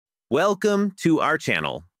Welcome to our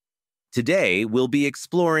channel. Today, we'll be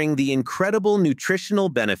exploring the incredible nutritional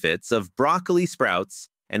benefits of broccoli sprouts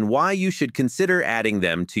and why you should consider adding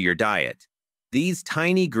them to your diet. These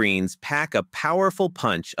tiny greens pack a powerful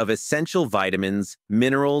punch of essential vitamins,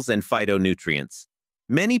 minerals, and phytonutrients.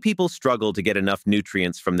 Many people struggle to get enough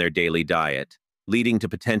nutrients from their daily diet, leading to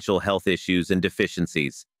potential health issues and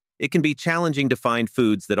deficiencies. It can be challenging to find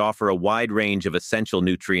foods that offer a wide range of essential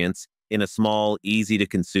nutrients in a small,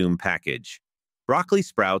 easy-to-consume package. Broccoli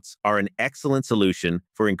sprouts are an excellent solution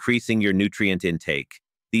for increasing your nutrient intake.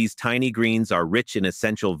 These tiny greens are rich in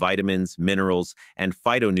essential vitamins, minerals, and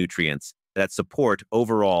phytonutrients that support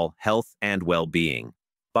overall health and well-being.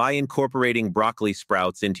 By incorporating broccoli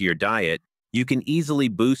sprouts into your diet, you can easily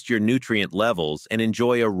boost your nutrient levels and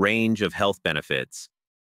enjoy a range of health benefits.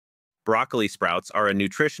 Broccoli sprouts are a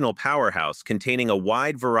nutritional powerhouse containing a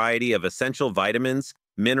wide variety of essential vitamins,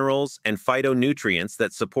 minerals, and phytonutrients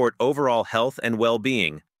that support overall health and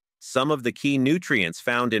well-being. Some of the key nutrients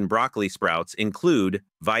found in broccoli sprouts include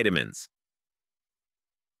vitamins.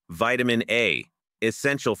 Vitamin A,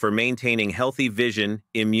 essential for maintaining healthy vision,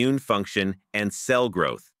 immune function, and cell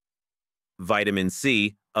growth. Vitamin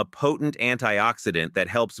C, a potent antioxidant that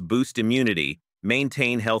helps boost immunity,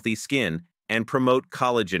 maintain healthy skin, and promote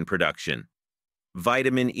collagen production.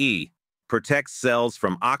 Vitamin E, protects cells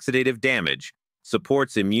from oxidative damage,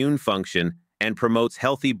 supports immune function, and promotes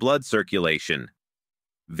healthy blood circulation.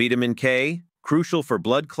 Vitamin K, crucial for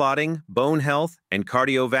blood clotting, bone health, and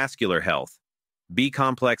cardiovascular health.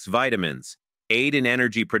 B-complex vitamins, aid in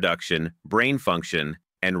energy production, brain function,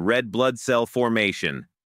 and red blood cell formation.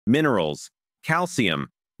 Minerals, calcium,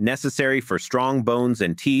 necessary for strong bones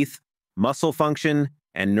and teeth, muscle function,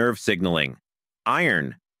 and nerve signaling.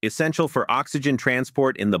 Iron, essential for oxygen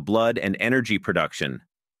transport in the blood and energy production.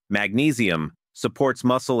 Magnesium, supports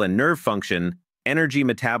muscle and nerve function, energy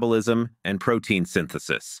metabolism, and protein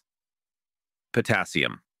synthesis.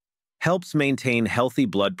 Potassium, helps maintain healthy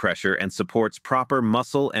blood pressure and supports proper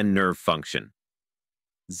muscle and nerve function.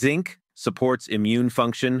 Zinc, supports immune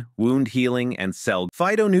function, wound healing, and cell.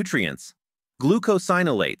 Phytonutrients,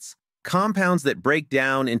 glucosinolates, compounds that break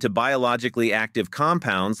down into biologically active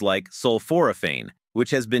compounds like sulforaphane,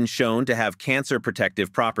 which has been shown to have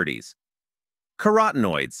cancer-protective properties.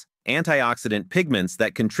 Carotenoids, antioxidant pigments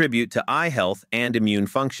that contribute to eye health and immune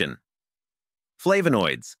function.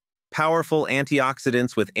 Flavonoids, powerful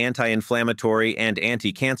antioxidants with anti-inflammatory and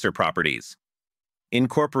anti-cancer properties.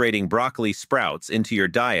 Incorporating broccoli sprouts into your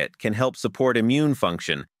diet can help support immune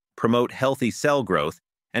function, promote healthy cell growth,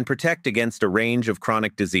 and protect against a range of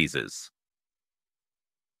chronic diseases.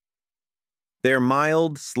 Their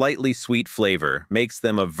mild, slightly sweet flavor makes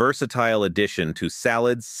them a versatile addition to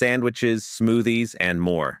salads, sandwiches, smoothies, and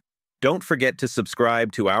more. Don't forget to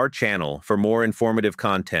subscribe to our channel for more informative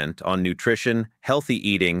content on nutrition, healthy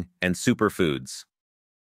eating, and superfoods.